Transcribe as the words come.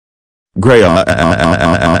Gray.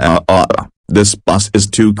 This bus is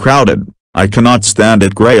too crowded. I cannot stand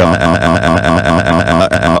it. Gray.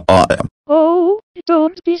 Oh,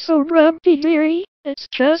 don't be so grumpy, dearie. It's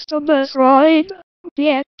just a bus ride.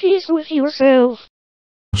 Be at peace with yourself.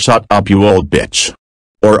 Shut up, you old bitch.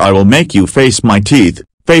 Or I will make you face my teeth.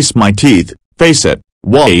 Face my teeth. Face it.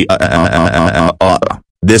 Why?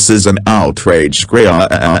 This is an outrage. Gray.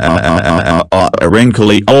 A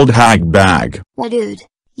wrinkly old hag bag. Well, dude,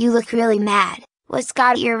 you look really mad. What's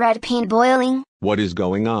got your red paint boiling? What is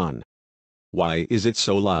going on? Why is it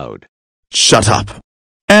so loud? Shut up.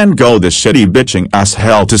 And go the shitty bitching ass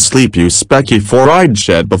hell to sleep, you specky four-eyed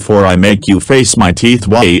shit, before I make you face my teeth.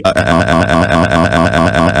 Why?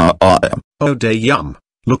 Oh damn.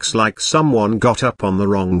 Looks like someone got up on the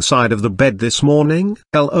wrong side of the bed this morning.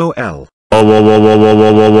 LOL. Oh, whoa, whoa, whoa, whoa,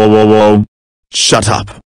 whoa, whoa, whoa, whoa. Shut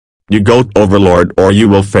up. You goat overlord, or you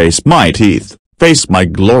will face my teeth. Face my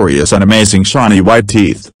glorious and amazing shiny white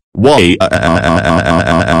teeth. Why?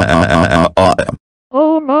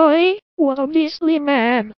 Oh my, what a beastly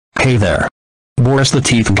man. Hey there. Boris the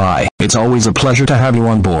Teeth guy. It's always a pleasure to have you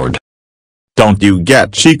on board. Don't you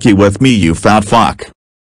get cheeky with me, you fat fuck.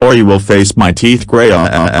 Or you will face my teeth. Gray.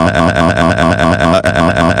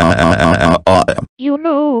 You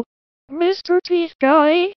know, Mr. Teeth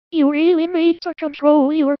Guy, you really need to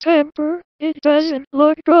control your temper. It doesn't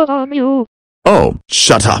look good on you. Oh,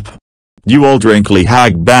 shut up. You old wrinkly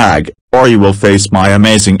hag bag, or you will face my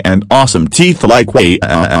amazing and awesome teeth like way.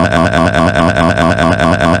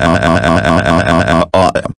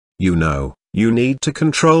 You know, you need to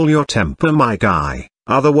control your temper, my guy.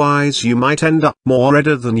 Otherwise you might end up more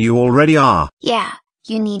redder than you already are. Yeah,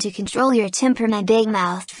 you need to control your temper, my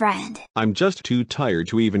big-mouthed friend. I'm just too tired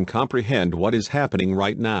to even comprehend what is happening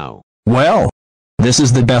right now. Well, this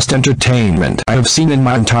is the best entertainment I have seen in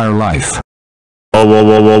my entire life. Oh, whoa,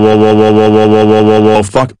 whoa, whoa, whoa, whoa, whoa, whoa, whoa, whoa, whoa, whoa,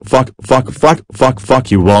 whoa,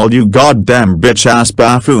 fuck you all, you goddamn bitch-ass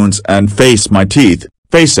buffoons, and face my teeth.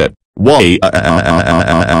 Face it. Why?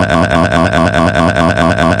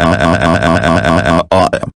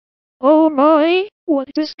 Oh my,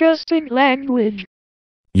 what disgusting language.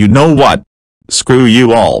 You know what? Screw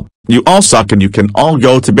you all. You all suck and you can all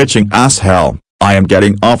go to bitching ass hell. I am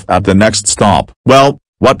getting off at the next stop. Well,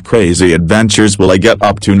 what crazy adventures will I get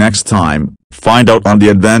up to next time? Find out on the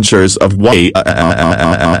adventures of Way.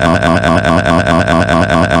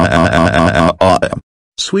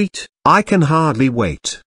 Sweet, I can hardly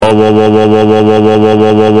wait. Oh, whoa, whoa, whoa, whoa, whoa, whoa, whoa, whoa,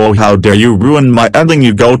 whoa, whoa, whoa, how dare you ruin my ending,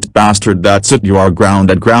 you goat bastard. That's it, you are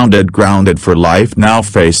grounded, grounded, grounded for life. Now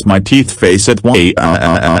face my teeth, face it. Way.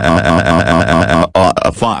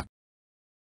 Fuck.